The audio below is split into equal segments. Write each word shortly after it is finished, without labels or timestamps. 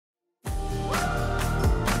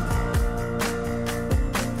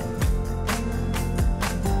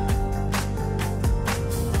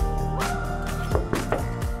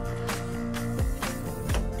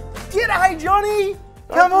Johnny!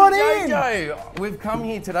 Come on in! Jojo, we've come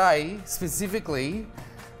here today specifically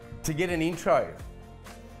to get an intro.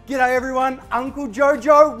 G'day everyone, Uncle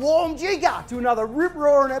Jojo, warm jigger to another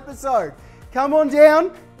rip-roaring episode. Come on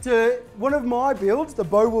down to one of my builds, the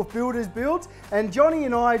Beowulf Builders builds, and Johnny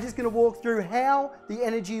and I are just going to walk through how the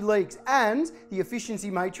energy leaks and the efficiency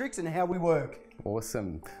matrix and how we work.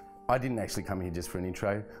 Awesome. I didn't actually come here just for an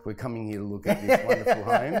intro. We're coming here to look at this wonderful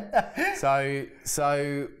home.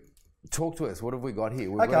 So talk to us. What have we got here?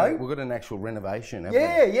 We've got an actual renovation.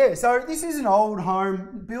 Yeah. So this is an old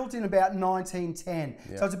home built in about 1910.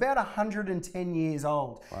 Yep. So it's about 110 years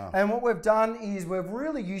old. Wow. And what we've done is we've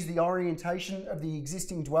really used the orientation of the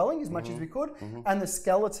existing dwelling as much as we could and the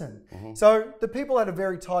skeleton. So the people had a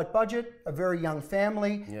very tight budget, a very young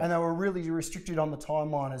family, and they were really restricted on the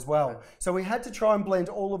timeline as well. Okay. So we had to try and blend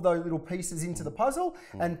all of those little pieces into the puzzle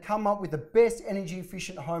and come up with the best energy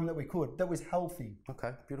efficient home that we could, that was healthy.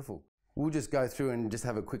 Okay, beautiful. We'll just go through and just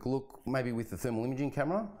have a quick look, maybe with the thermal imaging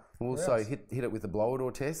camera. We'll also hit it with the blower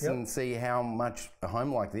door test and see how much a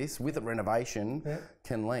home like this, with a renovation,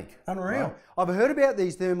 can leak. Unreal. Right? I've heard about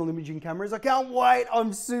these thermal imaging cameras. I can't wait.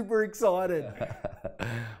 I'm super excited.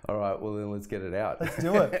 All right, well then let's get it out. Let's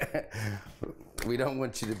do it. We don't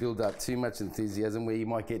want you to build up too much enthusiasm where you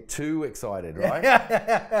might get too excited, right?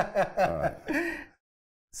 All right.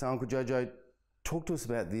 So Uncle Jojo, talk to us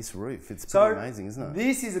about this roof. It's pretty amazing, isn't it?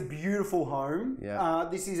 This is a beautiful home. Yeah.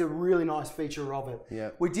 This is a really nice feature of it. Yeah.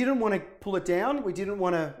 We didn't want to pull it down. We didn't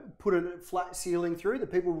want to put a flat ceiling through. The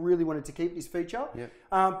people really wanted to keep this feature. Yep.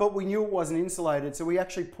 But we knew it wasn't insulated, so we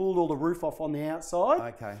actually pulled all the roof off on the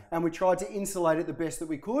outside. Okay. And we tried to insulate it the best that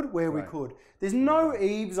we could, where we could. There's no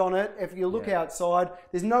eaves on it. If you look outside,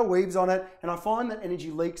 there's no eaves on it. And I find that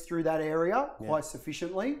energy leaks through that area quite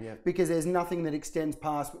sufficiently because there's nothing that extends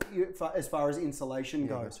past as far as insulation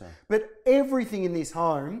goes. Right. But everything in this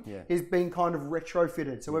home has been kind of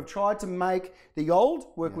retrofitted. So we've tried to make the old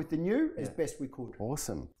work with the new as best we could.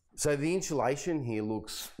 Awesome. So the insulation here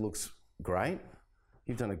looks great.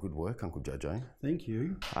 You've done a good work, Uncle Jojo. Thank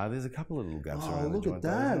you. There's a couple of little gaps around the joint. Oh, look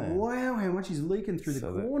at that. Wow, how much is leaking through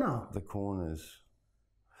the corner. The corners.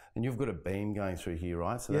 And you've got a beam going through here,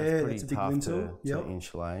 right? So that's pretty tough to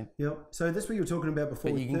insulate. Yep. So that's what you were talking about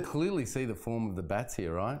before. But you can clearly see the form of the bats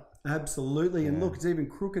here, right? Absolutely. And look, it's even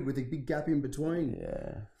crooked with a big gap in between.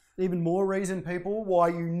 Yeah. Even more reason, people, why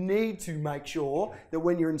you need to make sure that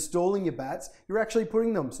when you're installing your bats, you're actually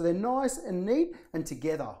putting them so they're nice and neat and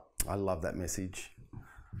together. I love that message.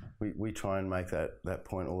 We try and make that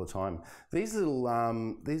point all the time. These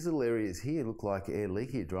little areas here look like air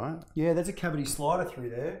leakage, right? Yeah, there's a cavity slider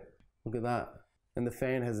through there. Look at that. And the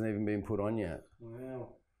fan hasn't even been put on yet. Wow.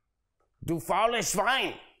 Du faules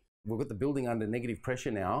Schwein! We've got the building under negative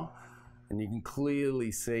pressure now, and you can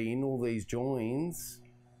clearly see in all these joins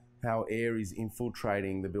how air is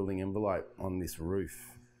infiltrating the building envelope on this roof,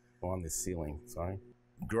 or on this ceiling, sorry.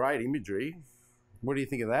 Great imagery. What do you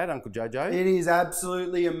think of that, Uncle Jojo? It is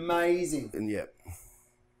absolutely amazing. And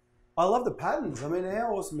I love the patterns. I mean,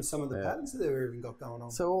 how awesome are some of the patterns that they've even got going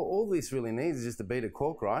on? So all this really needs is just a bead of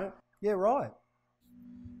cork, right? Yeah, right.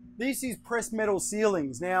 This is pressed metal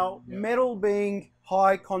ceilings. Now, metal being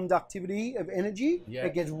high conductivity of energy,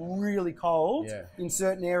 it gets really cold in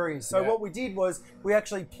certain areas. So what we did was we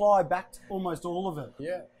actually ply back almost all of it.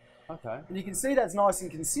 Yeah. Okay. And you can see that's nice and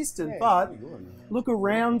consistent, but look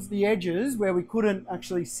around the edges where we couldn't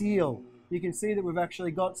actually seal. You can see that we've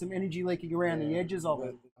actually got some energy leaking around the edges of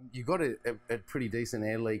it. You got a pretty decent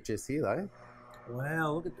air leak just here though.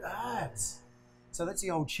 Wow, look at that. So that's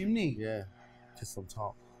the old chimney. Yeah, just on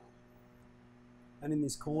top. And in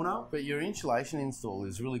this corner. But your insulation install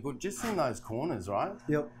is really good, just in those corners, right?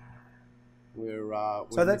 Yep. We're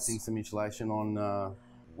missing some insulation on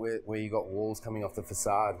where you got walls coming off the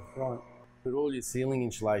facade. Right. But all your ceiling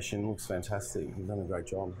insulation looks fantastic. You've done a great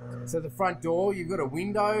job. So the front door, you've got a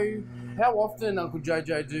window. How often, Uncle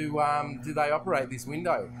Jojo, do they operate this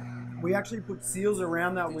window? We actually put seals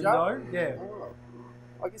around that window. Yeah. Oh.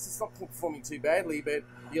 I guess it's not performing too badly, but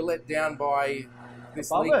you're let down by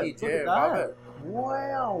this above leakage above it.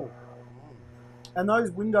 Wow. And those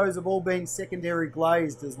windows have all been secondary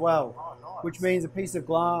glazed as well, nice. Which means a piece of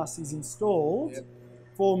glass is installed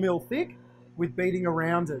 4 mil thick with beading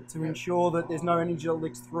around it to ensure that there's no energy that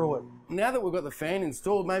leaks through it. Now that we've got the fan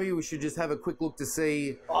installed, maybe we should just have a quick look to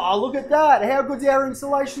see... Oh, look at that. How good's our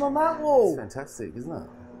insulation on that wall? It's fantastic, isn't it?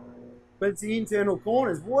 But it's the internal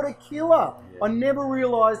corners. What a killer. I never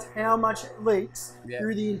realised how much it leaks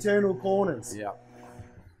through the internal corners. Yeah.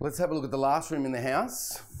 Let's have a look at the last room in the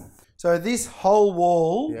house. So this whole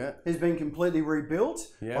wall has been completely rebuilt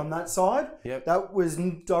on that side. That was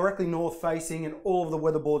directly north facing, and all of the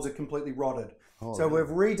weatherboards are completely rotted. So we've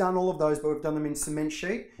redone all of those, but we've done them in cement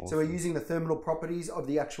sheet. So we're using the thermal properties of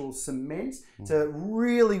the actual cement to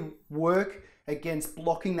really work against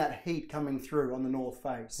blocking that heat coming through on the north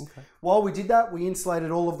face. While we did that, we insulated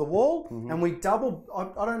all of the wall, and we doubled.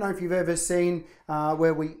 I don't know if you've ever seen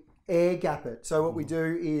where we air gap it. So what we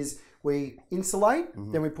do is we insulate,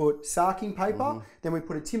 then we put sarking paper, then we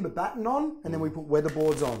put a timber batten on, and then we put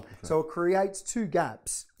weatherboards on. So it creates two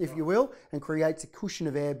gaps, if you will, and creates a cushion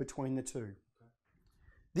of air between the two.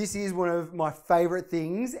 This is one of my favourite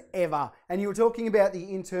things ever. And you were talking about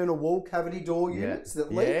the internal wall cavity door units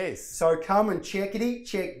that leak. Yes. So come and check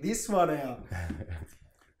this one out.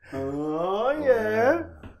 Oh yeah.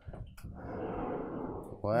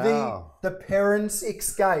 Wow. The parents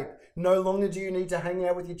escape. No longer do you need to hang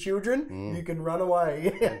out with your children. You can run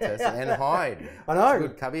away. Fantastic. And hide. I know. It's a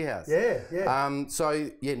good cubby house. Yeah. So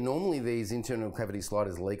normally these internal cavity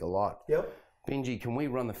sliders leak a lot. Yep. Benji, can we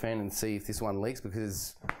run the fan and see if this one leaks?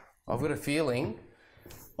 Because I've got a feeling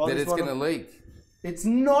that it's going to leak. It's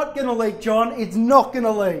not going to leak, John. It's not going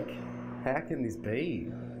to leak. How can this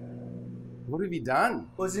be? What have you done?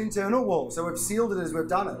 Well, it's an internal wall, so we've sealed it as we've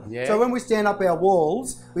done it. Yeah. So when we stand up our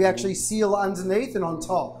walls, we actually seal underneath and on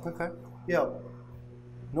top. Okay. Yeah.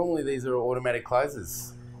 Normally these are automatic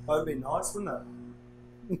closes. That would be nice, wouldn't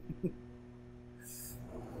it?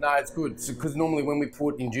 No, it's good, because normally when we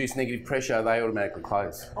put induced negative pressure, they automatically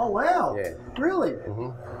close. Oh, wow. Yeah. Really?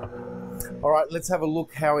 All right, let's have a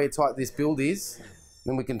look how airtight this build is.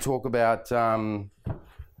 Then we can talk about,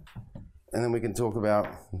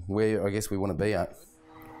 where I guess we want to be at.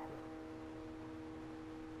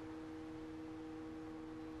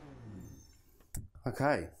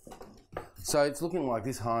 Okay. So it's looking like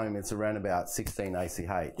this home, it's around about 16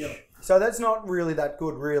 ACH. Yep. So that's not really that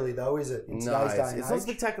good, really, though, is it? In today's day and it's not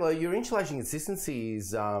spectacular. Your insulation consistency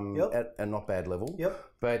is at a not bad level. Yep.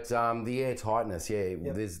 But the air tightness,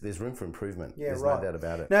 there's room for improvement. Yeah, there's right. no doubt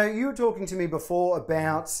about it. Now, you were talking to me before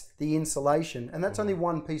about the insulation, and that's only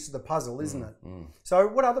one piece of the puzzle, isn't it? So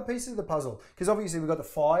what other pieces of the puzzle? Because obviously we've got the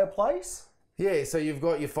fireplace. Yeah, so you've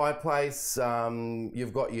got your fireplace,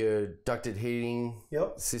 you've got your ducted heating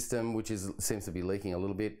system, which seems to be leaking a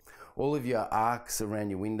little bit. All of your arcs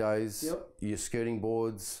around your windows, your skirting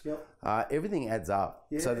boards, everything adds up.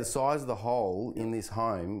 Yeah. So the size of the hole in this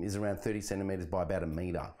home is around 30 centimetres by about a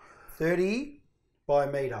metre. 30 by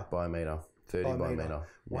a metre? By a metre. 30 by a metre.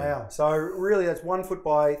 Wow. Yeah. So really that's 1 foot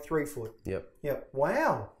by 3 foot. Yep. Yep.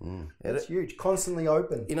 Wow. That's huge. Constantly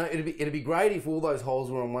open. You know, it'd be great if all those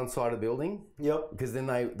holes were on one side of the building. Yep. Because then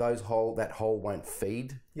that hole won't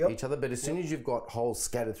feed each other. But as soon as you've got holes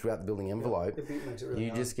scattered throughout the building envelope, it makes it really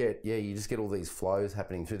hard. just get all these flows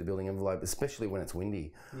happening through the building envelope, especially when it's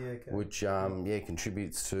windy. Yeah. Okay. Which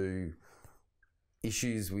contributes to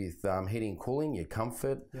issues with heating and cooling, your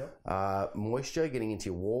comfort, moisture getting into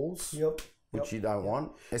your walls. Yep. Which you don't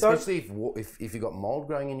want, especially if you've got mold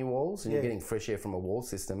growing in your walls and you're getting fresh air from a wall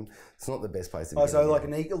system. It's not the best place to be. So like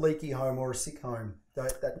a leaky home or a sick home.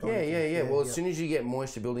 Well, as soon as you get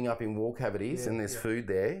moisture building up in wall cavities and there's food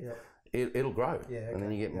there, it'll grow, and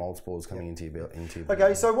then you get mold spores coming into your building.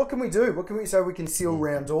 Okay, so what can we do? So we can seal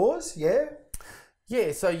round doors,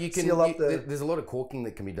 Yeah, so you can seal up there's a lot of caulking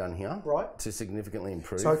that can be done here, right, to significantly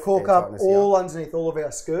improve. So caulk up all underneath all of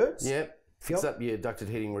our skirts. Yep. Fix up your ducted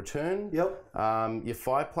heating return. Yep. Your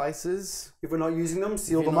fireplaces. If we're not using them,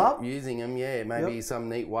 seal them up. Using them, maybe some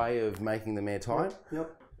neat way of making them airtight.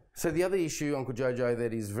 Yep. So the other issue, Uncle Jojo,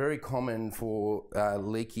 that is very common for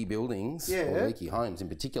leaky buildings or leaky homes in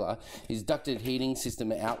particular is ducted heating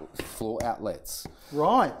system floor outlets.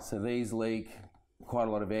 Right. So these leak quite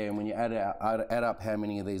a lot of air, and when you add up how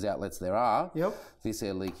many of these outlets there are, this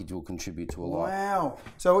air leakage will contribute to a lot. Wow.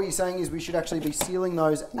 So what you're saying is we should actually be sealing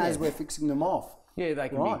those as we're fixing them off. Yeah, they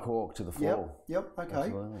can be caulked to the floor. Yep. Okay.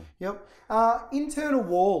 Absolutely. Yep. Internal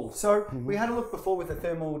wall. So we had a look before with the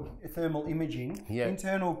thermal imaging. Yeah.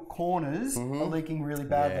 Internal corners are leaking really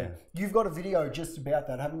badly. Yeah. You've got a video just about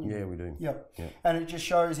that, haven't you? Yeah, we do. Yep. And it just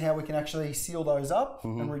shows how we can actually seal those up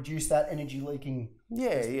and reduce that energy leaking.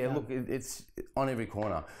 Yeah. Look, it's on every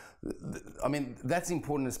corner. I mean, that's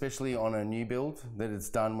important, especially on a new build, that it's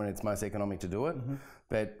done when it's most economic to do it.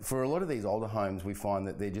 But for a lot of these older homes, we find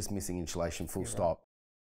that they're just missing insulation full stop.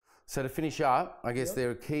 So to finish up, I guess there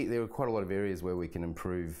are quite a lot of areas where we can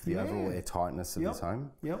improve the overall air tightness of this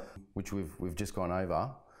home, which we've just gone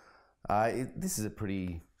over. This is a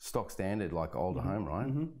pretty stock standard, like older home,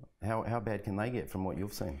 right? How bad can they get from what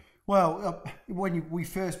you've seen? Well, when we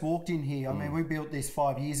first walked in here, I mean, we built this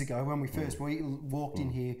 5 years ago. When we first walked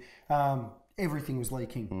in here, everything was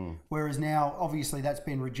leaking. Whereas now, obviously, that's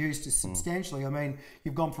been reduced substantially. I mean,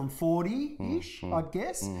 you've gone from 40-ish, I'd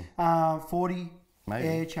guess, 40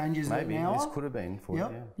 air changes an hour. This could have been 40,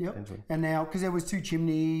 Yep. And now, because there was 2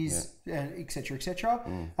 chimneys, et cetera, et cetera.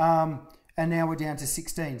 And now we're down to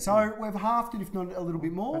 16. So we've halved it, if not a little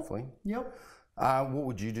bit more. Hopefully. Yep. What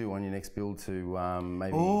would you do on your next build to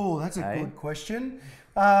maybe? Oh, that's a good question.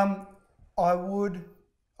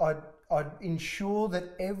 I'd ensure that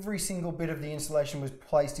every single bit of the installation was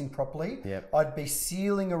placed in properly. Yep. I'd be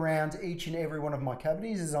sealing around each and every one of my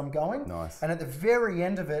cavities as I'm going. Nice. And at the very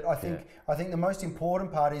end of it, I think the most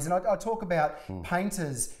important part is, and I talk about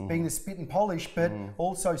painters being the spit and polish, but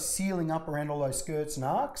also sealing up around all those skirts and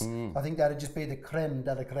arcs. I think that'd just be the creme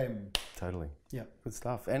de la creme. Totally. Yeah. Good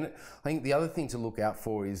stuff. And I think the other thing to look out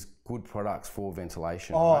for is good products for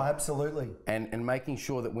ventilation. Oh, right? absolutely. And making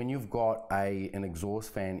sure that when you've got an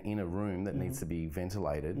exhaust fan in a room that needs to be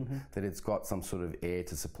ventilated, that it's got some sort of air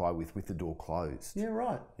to supply with the door closed. Yeah,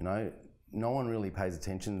 right. You know, no one really pays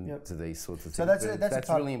attention to these sorts of things. So that's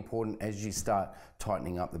really important as you start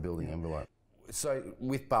tightening up the building envelope. So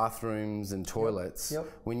with bathrooms and toilets,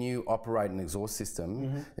 when you operate an exhaust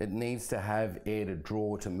system, it needs to have air to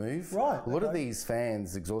draw to move. Right. A lot of these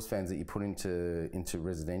fans, exhaust fans that you put into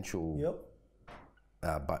residential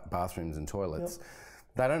bathrooms and toilets,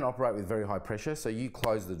 they don't operate with very high pressure. So you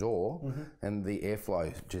close the door and the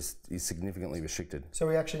airflow just is significantly restricted. So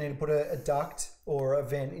we actually need to put a duct or a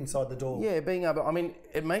vent inside the door. Yeah, being able, I mean,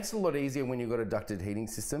 it makes it a lot easier when you've got a ducted heating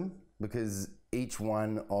system because each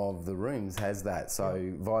one of the rooms has that.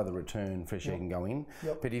 So via the return, fresh air can go in.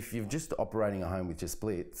 But if you're just operating a home with just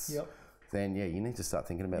splits, then you need to start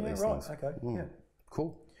thinking about these things. Okay.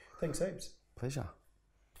 Cool. Thanks heaps. Pleasure.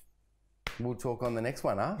 We'll talk on the next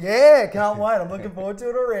one, huh? Yeah, can't wait. I'm looking forward to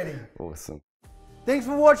it already. Awesome. Thanks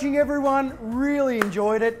for watching, everyone. Really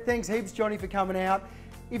enjoyed it. Thanks heaps, Johnny, for coming out.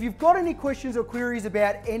 If you've got any questions or queries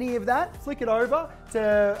about any of that, flick it over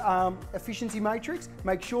to Efficiency Matrix.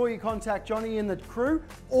 Make sure you contact Johnny and the crew.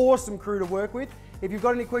 Awesome crew to work with. If you've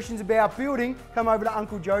got any questions about building, come over to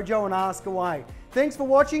Uncle Jojo and ask away. Thanks for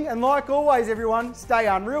watching, and like always, everyone, stay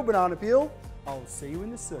unreal, banana peel. I'll see you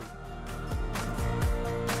in the sea.